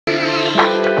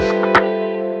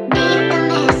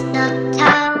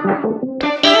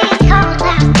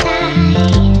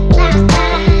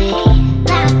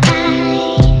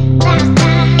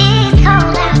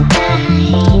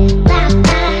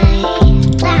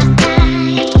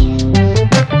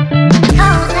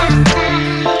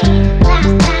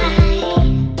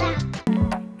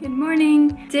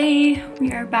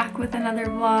another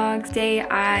vlog. Today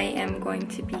I am going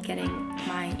to be getting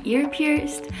my ear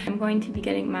pierced. I'm going to be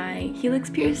getting my helix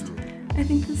pierced. I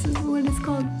think this is what it's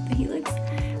called, the helix,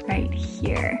 right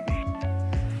here.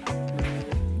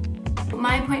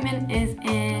 My appointment is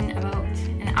in about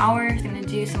an hour. I'm gonna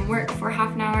do some work for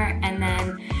half an hour and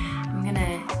then I'm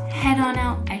gonna head on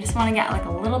out. I just wanna get like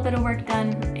a little bit of work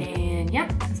done and yeah,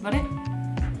 that's about it.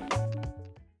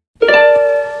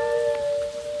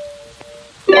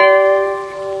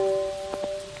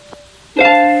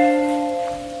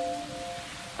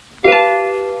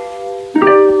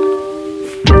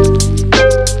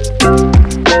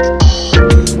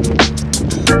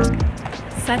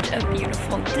 Such a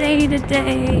beautiful day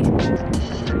today.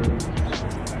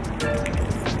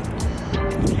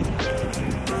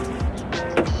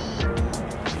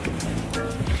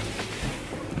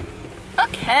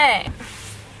 Okay.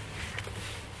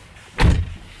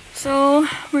 So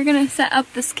we're gonna set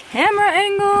up this camera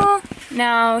angle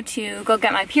now to go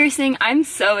get my piercing. I'm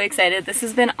so excited. This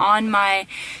has been on my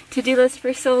to-do list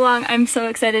for so long. I'm so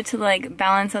excited to like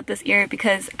balance out this ear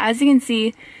because as you can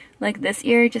see, like this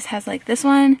ear just has like this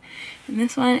one and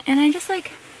I just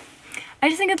think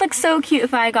it looks so cute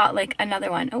if I got like another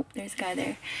one. Oh, there's a guy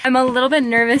there. I'm a little bit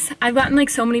nervous. I've gotten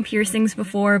like so many piercings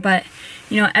before, but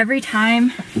you know, every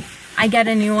time I get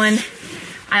a new one,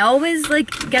 I always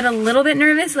like get a little bit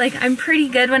nervous. Like I'm pretty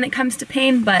good when it comes to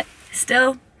pain, but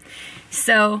still.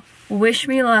 So wish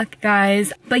me luck,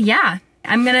 guys. But yeah.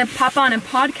 I'm gonna pop on a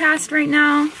podcast right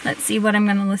now. Let's see what I'm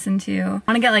gonna listen to. I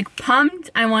wanna get like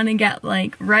pumped. I wanna get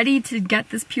like ready to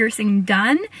get this piercing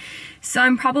done. So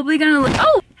I'm probably gonna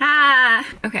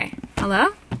okay,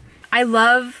 hello? I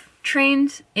love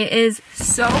trains. It is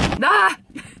so,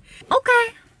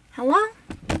 okay, hello?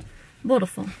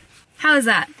 Beautiful. How is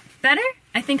that? Better?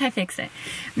 I think I fixed it.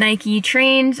 Nike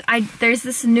trained. There's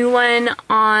this new one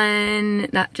on,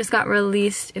 that just got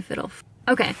released, if it'll,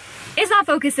 okay. It's not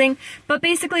focusing, but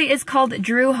basically it's called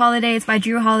Drew Holiday. It's by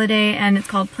Drew Holiday and it's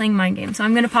called Playing Mind Games. So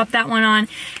I'm gonna pop that one on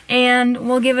and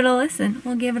we'll give it a listen.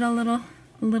 We'll give it a little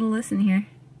listen here.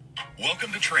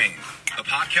 Welcome to Train, a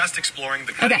podcast exploring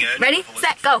the cutting edge. Ready,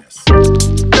 set, go.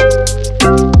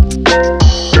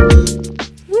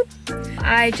 Whoop.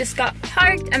 I just got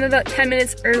parked. I'm about 10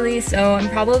 minutes early, so I'm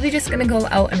probably just gonna go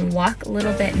out and walk a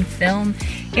little bit and film.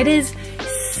 It is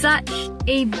such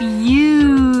a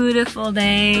beautiful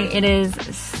day. It is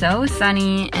so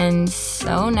sunny and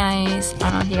so nice. I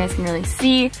don't know if you guys can really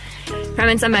see from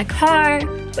inside my car,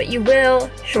 but you will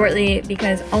shortly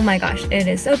because oh my gosh, it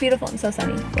is so beautiful and so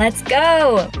sunny. Let's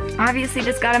go. Obviously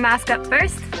just gotta mask up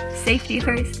first. Safety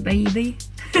first, baby.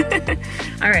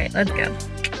 All right, let's go.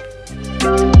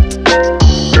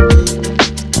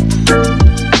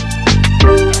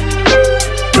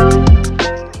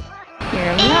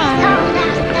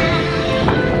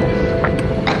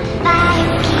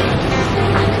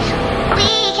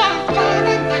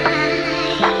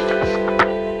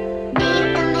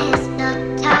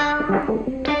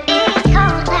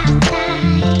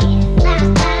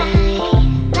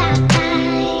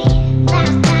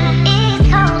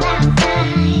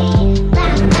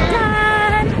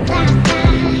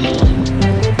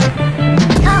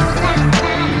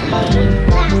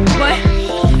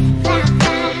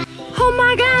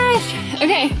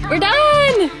 We're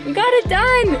done! We got it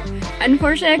done!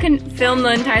 Unfortunately, I couldn't film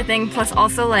the entire thing, plus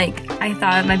also like, I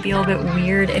thought it might be a little bit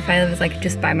weird if I was like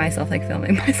just by myself, like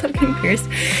filming myself getting pierced.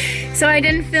 So I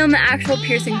didn't film the actual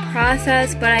piercing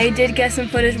process, but I did get some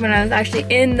footage when I was actually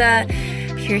in the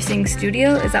piercing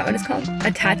studio. Is that what it's called?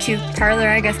 A tattoo parlor,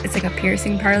 I guess. It's like a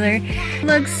piercing parlor. It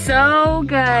looks so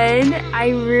good.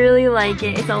 I really like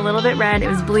it. It's a little bit red. It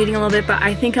was bleeding a little bit, but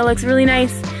I think it looks really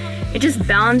nice. It just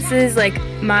balances like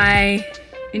my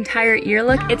entire ear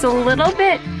look. It's a little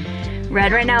bit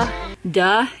red right now.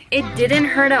 Duh. It didn't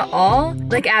hurt at all.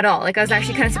 Like at all. Like I was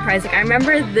actually kind of surprised. Like I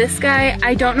remember this guy,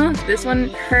 I don't know if this one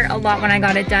hurt a lot when I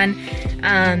got it done.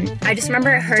 I just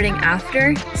remember it hurting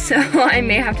after. So I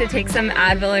may have to take some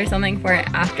Advil or something for it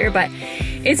after, but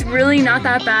it's really not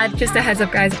that bad. Just a heads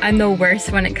up guys, I'm the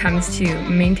worst when it comes to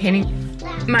maintaining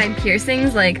my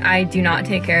piercings. Like I do not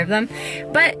take care of them,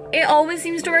 but it always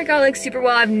seems to work out like super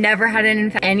well. I've never had an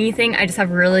infection, anything. I just have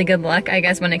really good luck, I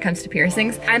guess, when it comes to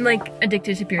piercings. I'm like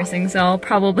addicted to piercings, so I'll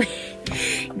probably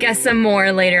get some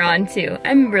more later on too.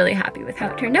 I'm really happy with how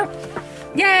it turned out.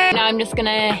 Yay! Now I'm just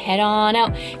gonna head on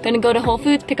out. Gonna go to Whole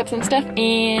Foods, pick up some stuff,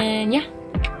 and yeah,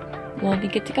 we'll be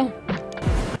good to go.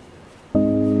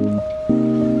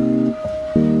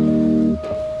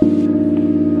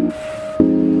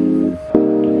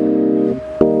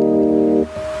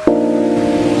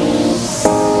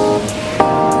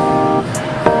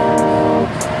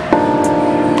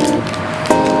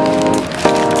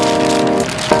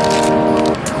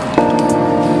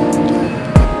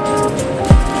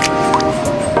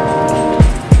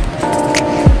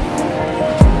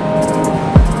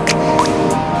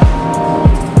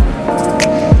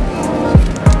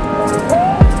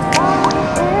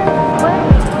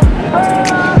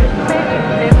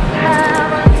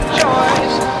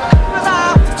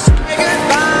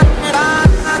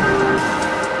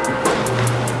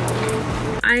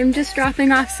 just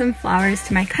dropping off some flowers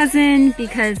to my cousin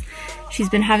because she's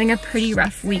been having a pretty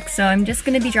rough week. So I'm just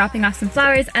gonna be dropping off some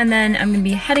flowers and then I'm gonna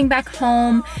be heading back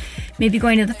home, maybe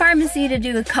going to the pharmacy to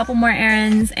do a couple more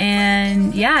errands.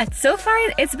 And yeah, so far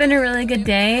it's been a really good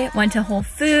day. Went to Whole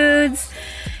Foods,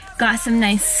 got some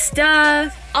nice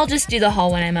stuff. I'll just do the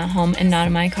haul when I'm at home and not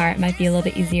in my car. It might be a little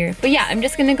bit easier. But yeah, I'm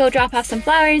just gonna go drop off some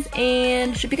flowers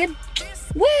and should be good.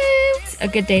 Woo! It's a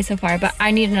good day so far, but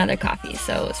I need another coffee.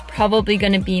 So it's probably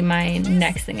gonna be my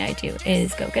next thing I do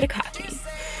is go get a coffee.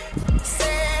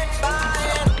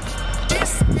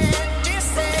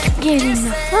 Getting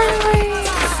the flowers.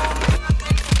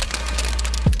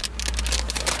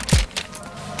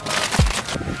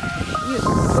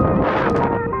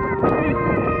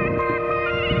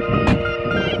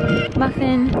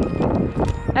 Muffin,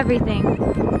 everything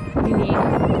you need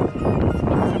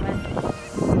to make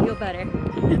someone feel better.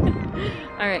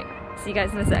 All right, see you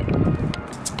guys in a sec.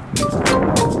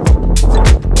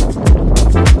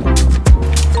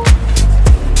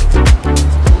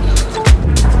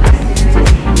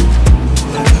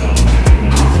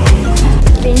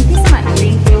 Thank you so much.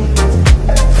 Thank you.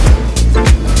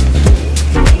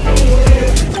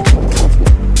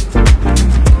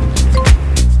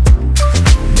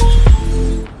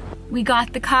 We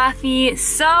got the coffee,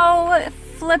 so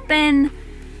flippin'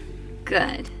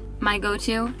 good. My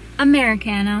go-to,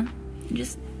 Americano.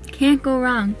 Just can't go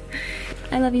wrong.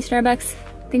 I love you, Starbucks.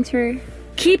 Thanks for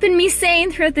keeping me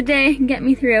sane throughout the day and getting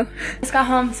me through. Just got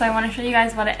home, so I want to show you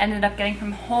guys what I ended up getting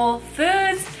from Whole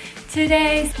Foods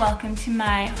today. Welcome to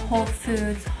my Whole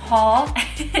Foods haul.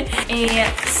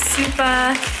 A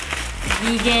super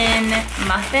vegan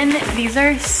muffin. These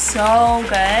are so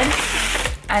good.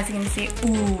 As you can see,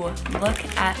 ooh, look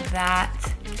at that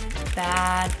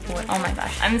bad boy. Oh my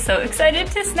gosh, I'm so excited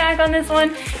to snack on this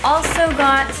one. Also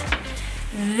got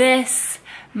this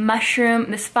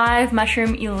mushroom, this 5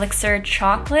 mushroom elixir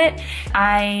chocolate.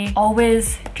 I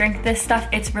always drink this stuff.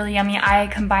 It's really yummy. I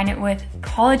combine it with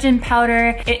collagen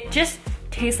powder. It just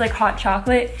tastes like hot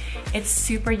chocolate. It's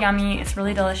super yummy. It's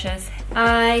really delicious.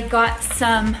 I got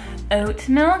some oat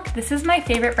milk. This is my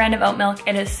favorite brand of oat milk.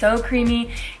 It is so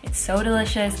creamy. It's so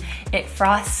delicious. It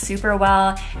frosts super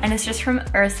well, and it's just from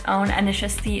Earth's Own, and it's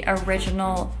just the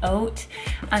original oat,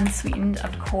 unsweetened,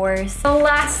 of course. The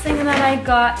last thing that I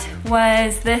got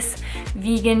was this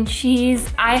vegan cheese.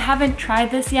 I haven't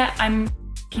tried this yet.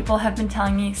 People have been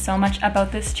telling me so much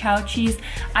about this chow cheese.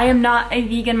 I am not a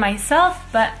vegan myself,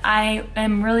 but I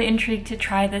am really intrigued to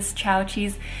try this chow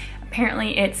cheese.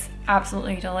 Apparently it's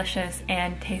absolutely delicious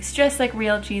and tastes just like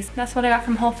real cheese. That's what I got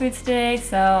from Whole Foods today,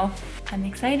 so I'm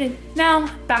excited. Now,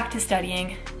 back to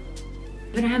studying.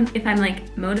 If I'm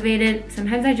like motivated,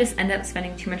 sometimes I just end up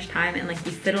spending too much time and like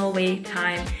you fiddle away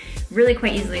time really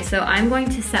quite easily. So I'm going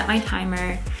to set my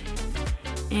timer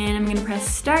and I'm gonna press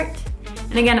start.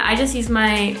 And again, I just use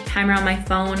my timer on my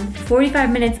phone, 45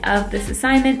 minutes of this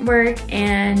assignment work,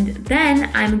 and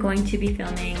then I'm going to be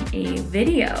filming a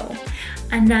video.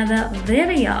 Another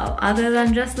video other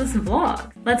than just this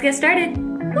vlog. Let's get started.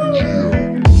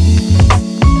 Woo!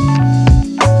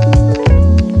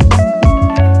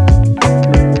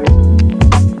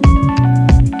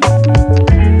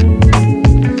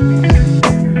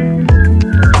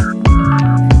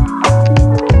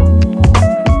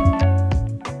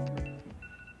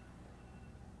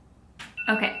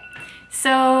 Okay,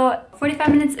 so 45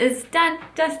 minutes is done,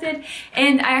 dusted,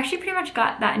 and I actually pretty much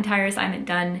got that entire assignment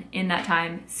done in that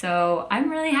time. So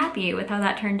I'm really happy with how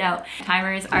that turned out.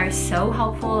 Timers are so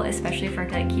helpful, especially for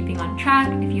like keeping on track.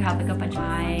 If you have like a bunch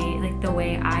of the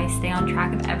way I stay on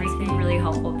track of everything, really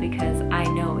helpful because I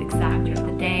know exactly what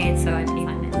the day, and so I'm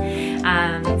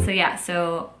assignment. So yeah,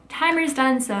 so timer's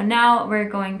done, so now we're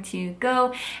going to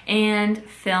go and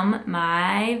film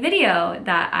my video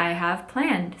that I have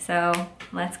planned. So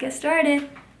let's get started.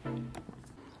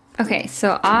 Okay,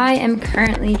 so I am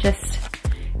currently just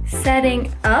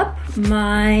setting up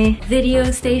my video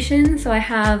station. So I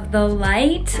have the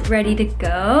light ready to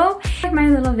go. My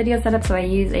little video setup, so I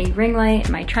use a ring light,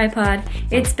 my tripod.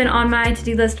 It's been on my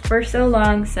to-do list for so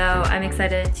long, so I'm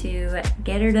excited to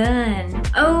get her done.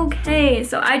 Okay,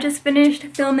 so I just finished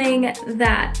filming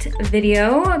that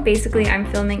video. Basically, I'm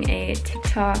filming a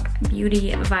TikTok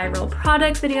beauty viral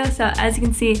product video. So as you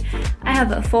can see, I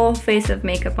have a full face of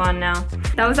makeup on now.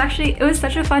 That was actually, it was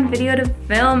such a fun video to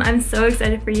film. I'm so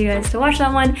excited for you guys to watch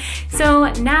that one.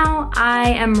 So now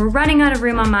I am running out of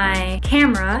room on my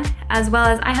camera, as well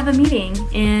as I have a meeting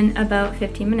in about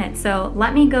 15 minutes. So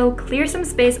let me go clear some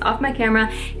space off my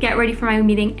camera, get ready for my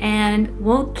meeting, and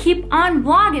we'll keep on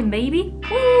vlogging, baby.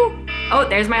 Woo! Oh,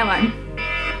 there's my alarm.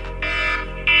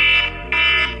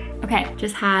 Okay,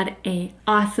 just had a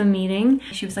awesome meeting.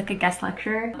 She was like a guest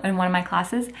lecturer in one of my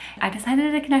classes. I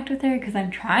decided to connect with her because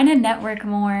I'm trying to network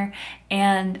more,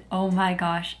 and oh my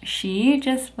gosh, she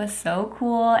just was so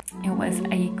cool. It was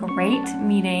a great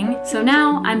meeting. So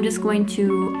now I'm just going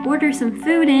to order some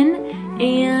food in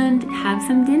and have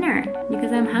some dinner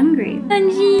because I'm hungry.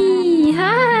 Banji,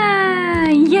 hi!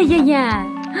 Yeah.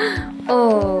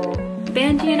 Oh,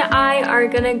 Banji and I are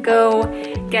gonna go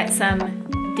get some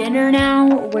dinner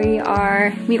now. We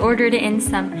ordered in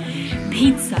some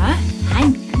pizza. Hi,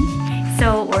 man.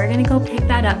 So we're gonna go pick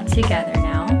that up together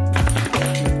now.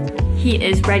 He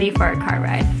is ready for a car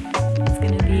ride. It's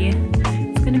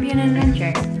gonna be an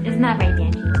adventure. Isn't that right,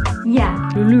 Danny? Yeah.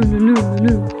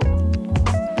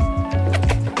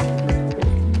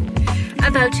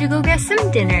 About to go get some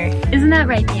dinner. Isn't that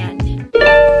right, Danny?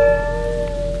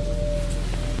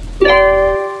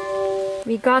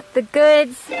 We got the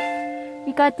goods.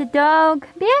 We got the dog,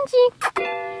 Banji.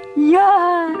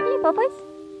 Yeah. Hey, Bubbles.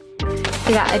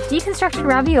 We got a deconstructed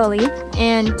ravioli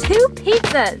and 2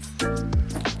 pizzas.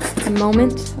 A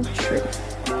moment of truth.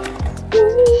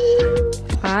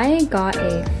 I got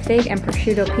a fig and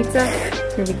prosciutto pizza.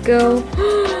 Here we go.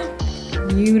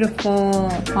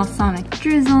 Beautiful. Balsamic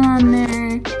drizzle on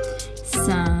there.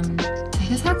 Some, I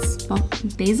guess that's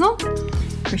basil,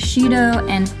 prosciutto,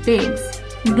 and figs.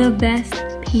 The best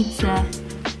pizza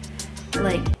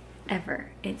like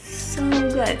ever. It's so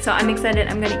good. So I'm excited.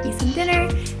 I'm gonna eat some dinner.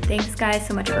 Thanks guys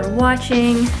so much for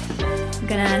watching. I'm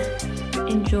gonna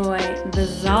enjoy the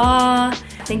za.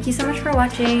 Thank you so much for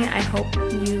watching. I hope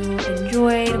you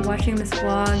enjoyed watching this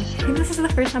vlog. I think this is the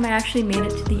first time I actually made it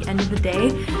to the end of the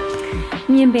day.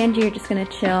 Me and Banji are just gonna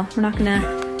chill. We're not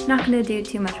gonna do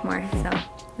too much more, so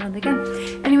that'll be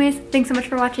good. Anyways, thanks so much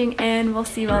for watching and we'll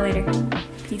see you all later.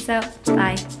 Peace out.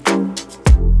 Bye.